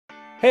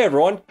Hey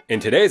everyone! In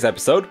today's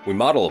episode, we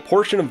model a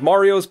portion of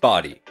Mario's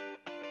body.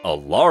 A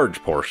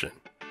large portion.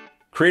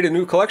 Create a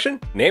new collection,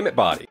 name it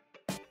body.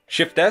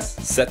 Shift S,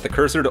 set the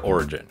cursor to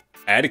origin.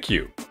 Add a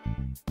cube.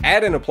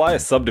 Add and apply a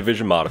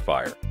subdivision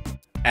modifier.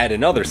 Add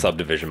another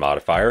subdivision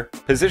modifier,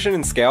 position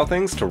and scale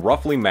things to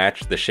roughly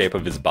match the shape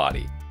of his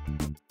body.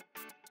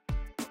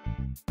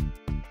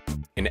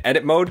 In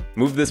edit mode,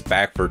 move this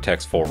back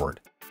vertex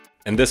forward.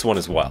 And this one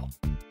as well.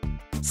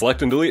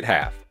 Select and delete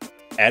half.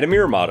 Add a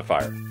mirror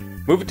modifier.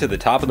 Move it to the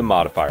top of the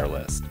modifier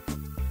list.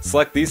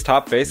 Select these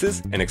top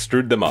faces and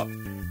extrude them up.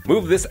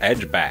 Move this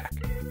edge back.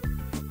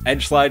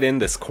 Edge slide in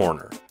this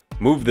corner.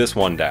 Move this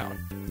one down.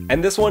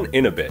 And this one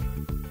in a bit.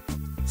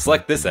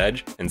 Select this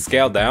edge and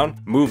scale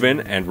down, move in,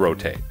 and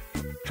rotate.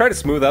 Try to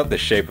smooth out the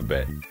shape a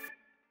bit.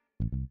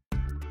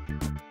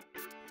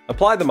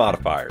 Apply the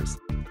modifiers.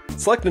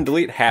 Select and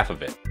delete half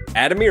of it.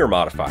 Add a mirror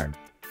modifier.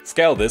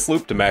 Scale this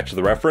loop to match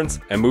the reference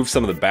and move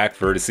some of the back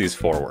vertices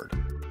forward.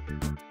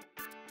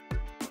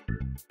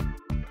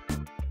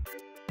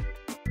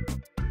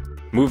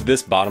 Move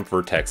this bottom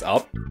vertex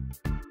up.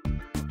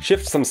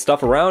 Shift some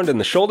stuff around in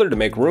the shoulder to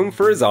make room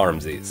for his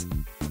armsies.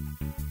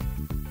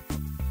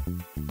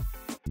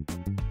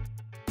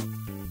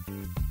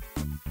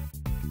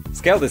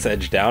 Scale this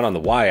edge down on the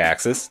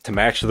y-axis to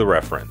match the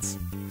reference.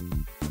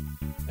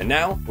 And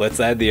now, let's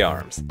add the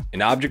arms.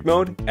 In object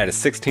mode, add a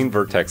 16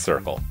 vertex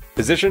circle.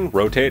 Position,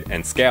 rotate,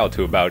 and scale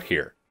to about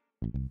here.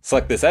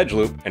 Select this edge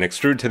loop and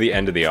extrude to the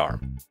end of the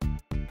arm.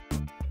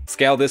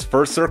 Scale this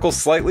first circle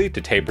slightly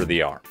to taper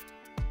the arm.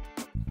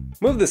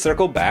 Move the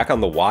circle back on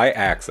the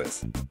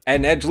y-axis. Add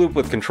an edge loop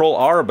with Ctrl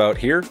R about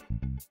here,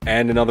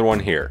 and another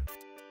one here.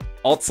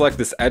 Alt-select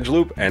this edge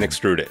loop and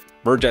extrude it.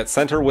 Merge at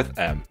center with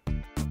M.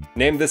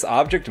 Name this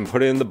object and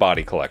put it in the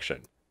body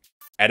collection.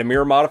 Add a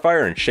mirror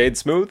modifier and shade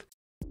smooth.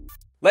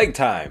 Leg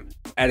time!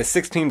 Add a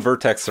 16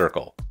 vertex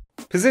circle.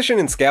 Position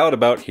and scale it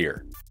about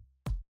here.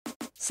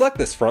 Select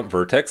this front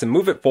vertex and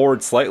move it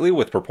forward slightly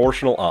with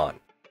proportional on.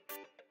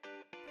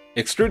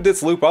 Extrude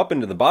this loop up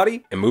into the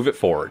body and move it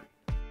forward.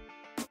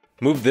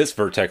 Move this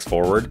vertex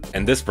forward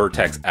and this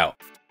vertex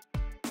out.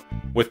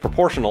 With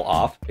proportional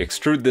off,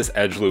 extrude this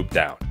edge loop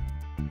down.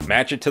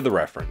 Match it to the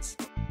reference.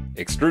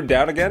 Extrude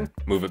down again,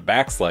 move it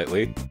back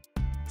slightly.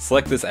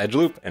 Select this edge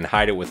loop and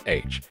hide it with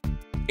H.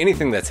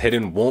 Anything that's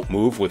hidden won't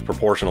move with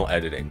proportional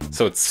editing,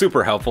 so it's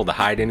super helpful to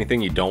hide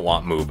anything you don't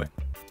want moving.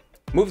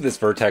 Move this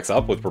vertex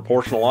up with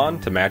proportional on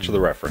to match the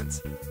reference.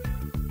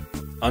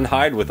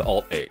 Unhide with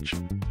Alt-H.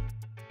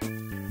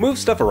 Move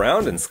stuff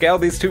around and scale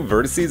these two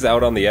vertices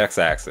out on the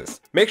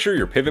x-axis. Make sure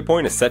your pivot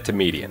point is set to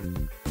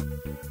median.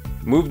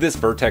 Move this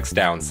vertex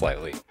down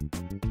slightly.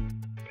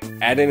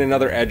 Add in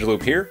another edge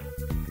loop here.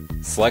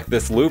 Select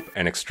this loop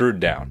and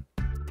extrude down.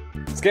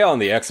 Scale on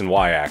the x and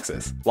y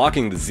axis,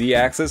 locking the z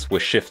axis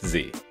with Shift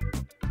Z.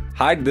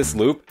 Hide this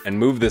loop and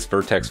move this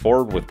vertex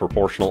forward with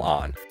proportional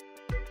on.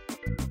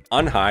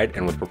 Unhide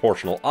and with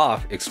proportional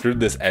off,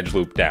 extrude this edge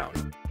loop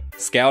down.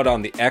 Scale it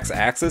on the x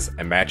axis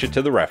and match it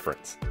to the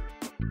reference.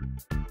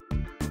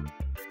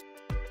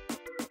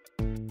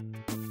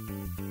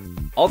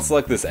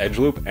 Alt-select this edge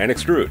loop and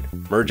extrude.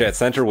 Merge at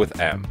center with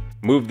M.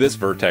 Move this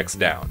vertex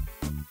down.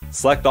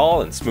 Select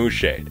all and smooth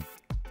shade.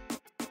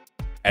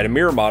 Add a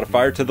mirror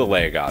modifier to the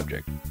leg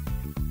object.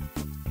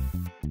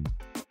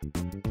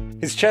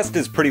 His chest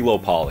is pretty low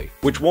poly,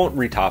 which won't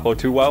retopo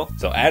too well,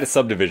 so add a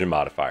subdivision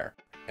modifier,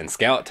 and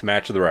scale it to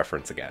match the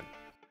reference again.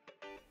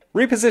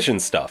 Reposition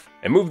stuff,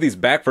 and move these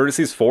back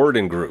vertices forward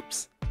in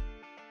groups.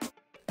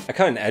 I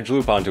cut an edge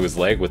loop onto his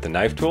leg with the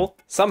knife tool.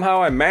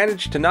 Somehow I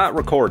managed to not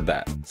record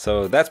that,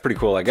 so that's pretty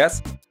cool I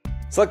guess.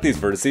 Select these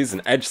vertices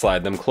and edge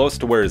slide them close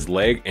to where his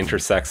leg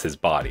intersects his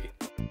body.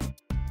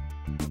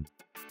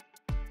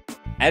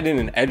 Add in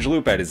an edge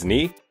loop at his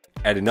knee,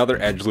 add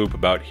another edge loop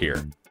about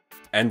here,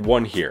 and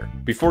one here.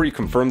 Before you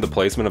confirm the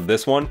placement of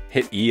this one,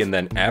 hit E and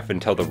then F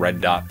until the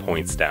red dot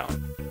points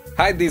down.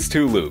 Hide these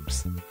two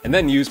loops, and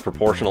then use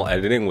proportional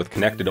editing with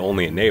connected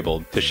only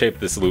enabled to shape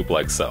this loop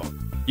like so.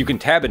 You can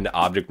tab into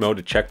object mode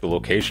to check the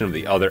location of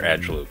the other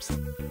edge loops.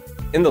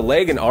 In the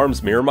leg and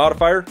arms mirror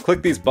modifier,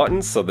 click these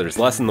buttons so there's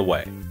less in the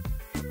way.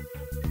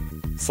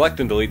 Select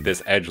and delete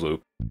this edge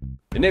loop.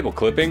 Enable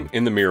clipping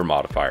in the mirror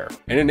modifier,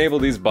 and enable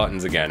these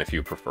buttons again if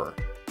you prefer.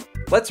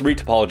 Let's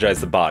retopologize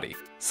the body.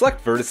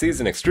 Select vertices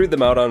and extrude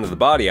them out onto the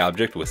body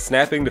object with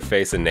snapping to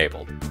face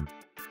enabled.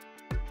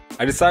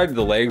 I decided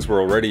the legs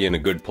were already in a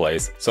good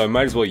place, so I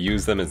might as well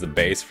use them as the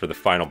base for the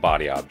final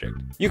body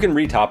object. You can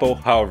retopo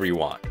however you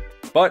want,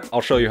 but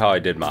I'll show you how I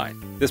did mine.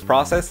 This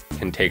process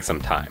can take some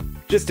time.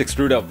 Just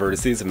extrude out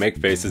vertices and make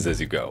faces as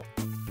you go.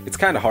 It's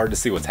kinda hard to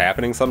see what's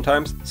happening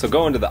sometimes, so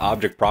go into the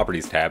Object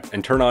Properties tab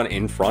and turn on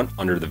In Front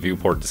under the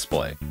Viewport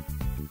display.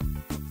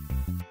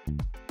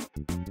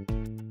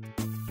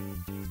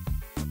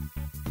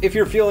 If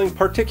you're feeling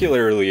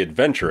particularly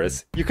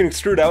adventurous, you can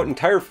extrude out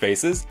entire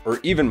faces, or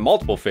even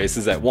multiple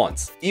faces at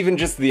once. Even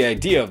just the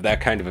idea of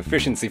that kind of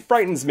efficiency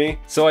frightens me,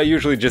 so I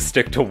usually just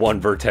stick to one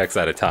vertex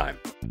at a time.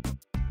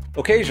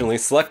 Occasionally,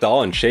 select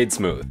all and shade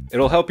smooth.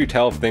 It'll help you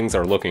tell if things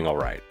are looking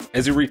alright.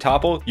 As you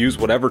retopple, use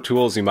whatever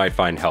tools you might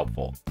find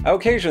helpful. I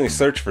occasionally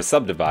search for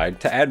subdivide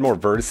to add more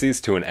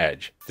vertices to an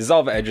edge.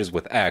 Dissolve edges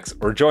with X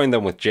or join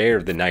them with J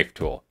or the knife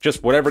tool.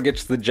 Just whatever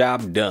gets the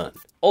job done.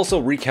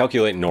 Also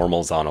recalculate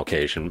normals on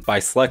occasion. By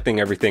selecting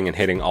everything and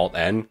hitting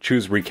Alt-N,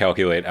 choose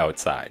recalculate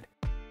outside.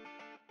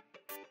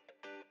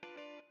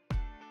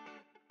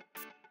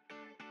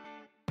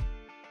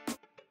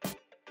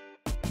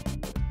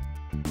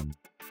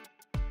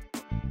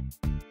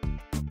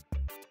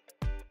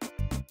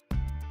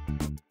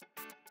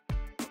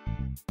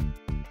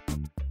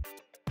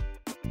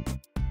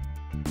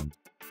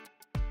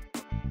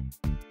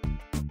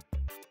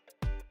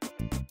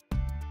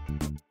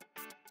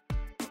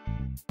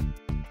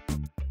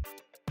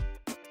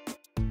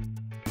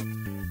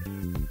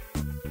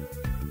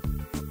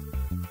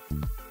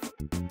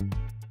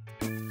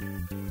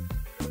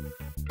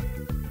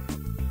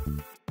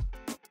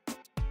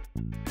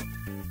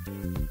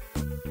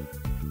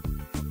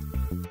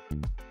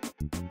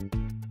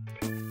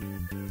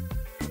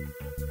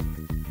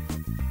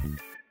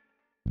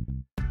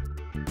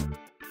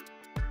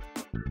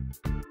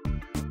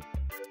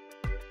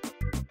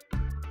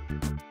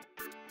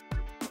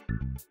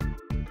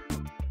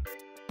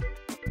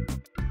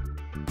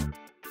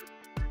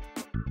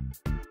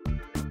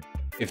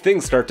 If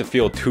things start to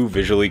feel too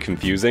visually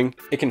confusing,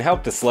 it can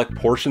help to select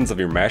portions of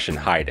your mesh and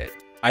hide it.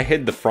 I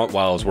hid the front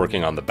while I was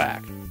working on the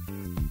back.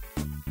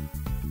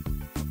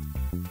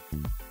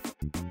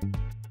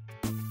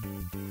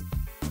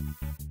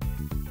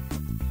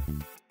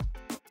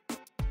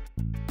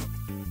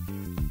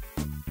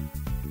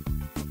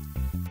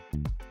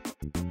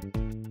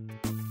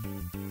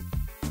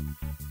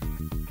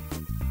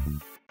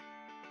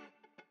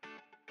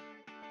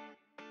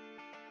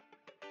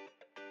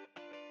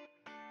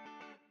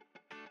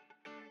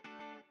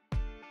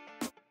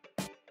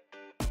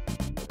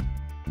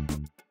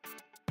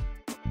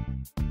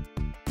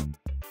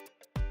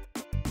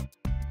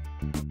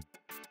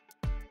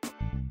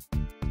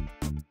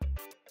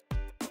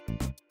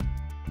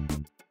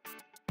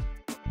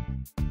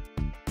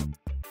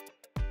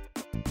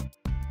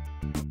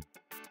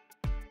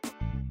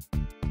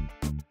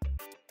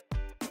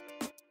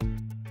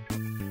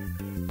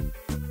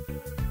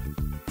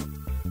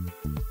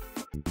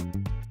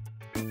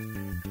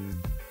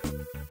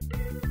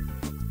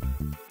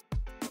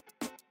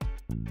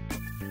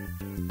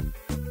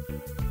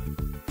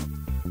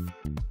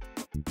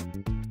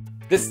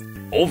 This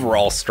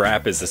overall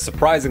strap is a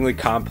surprisingly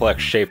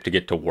complex shape to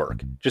get to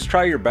work. Just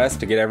try your best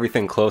to get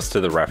everything close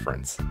to the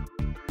reference.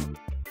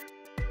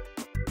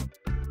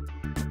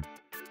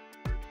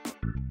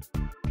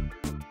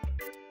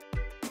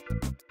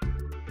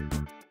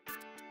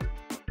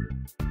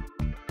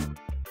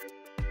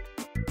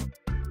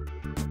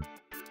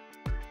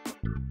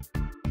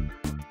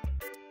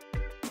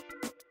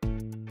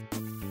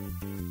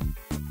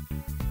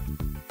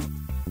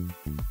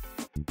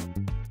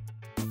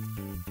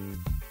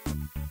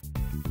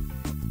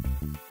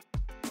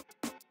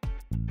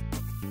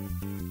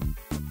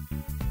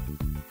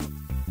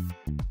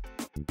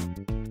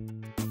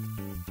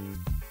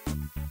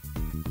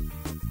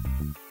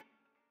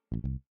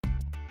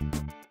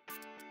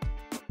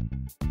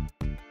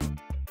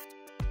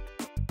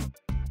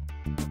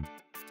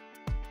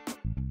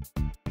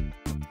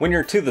 When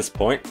you're to this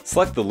point,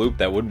 select the loop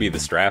that would be the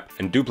strap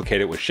and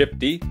duplicate it with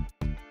Shift-D.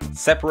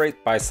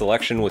 Separate by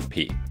selection with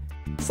P.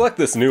 Select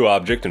this new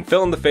object and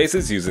fill in the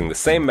faces using the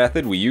same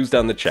method we used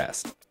on the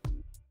chest.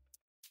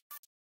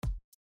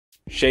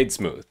 Shade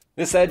smooth.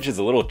 This edge is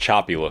a little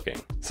choppy looking,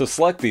 so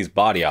select these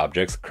body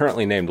objects,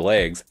 currently named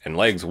legs and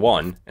legs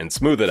 1, and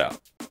smooth it out.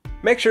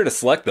 Make sure to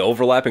select the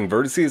overlapping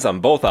vertices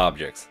on both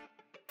objects.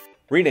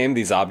 Rename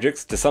these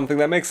objects to something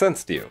that makes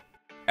sense to you.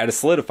 Add a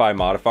solidify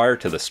modifier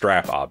to the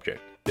strap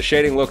object. The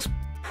shading looks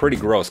pretty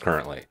gross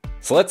currently.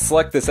 So let's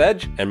select this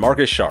edge and mark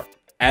as sharp.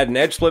 Add an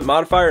edge split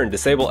modifier and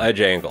disable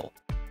edge angle.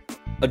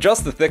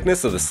 Adjust the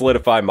thickness of the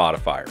solidify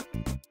modifier.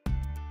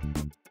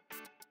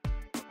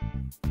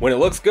 When it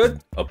looks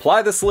good,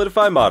 apply the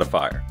solidify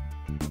modifier.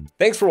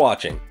 Thanks for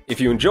watching.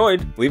 If you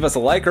enjoyed, leave us a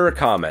like or a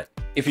comment.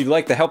 If you'd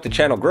like to help the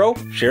channel grow,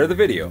 share the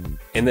video.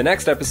 In the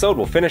next episode,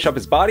 we'll finish up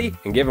his body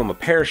and give him a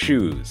pair of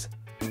shoes.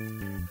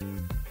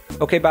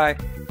 Okay, bye.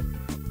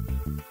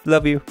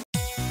 Love you.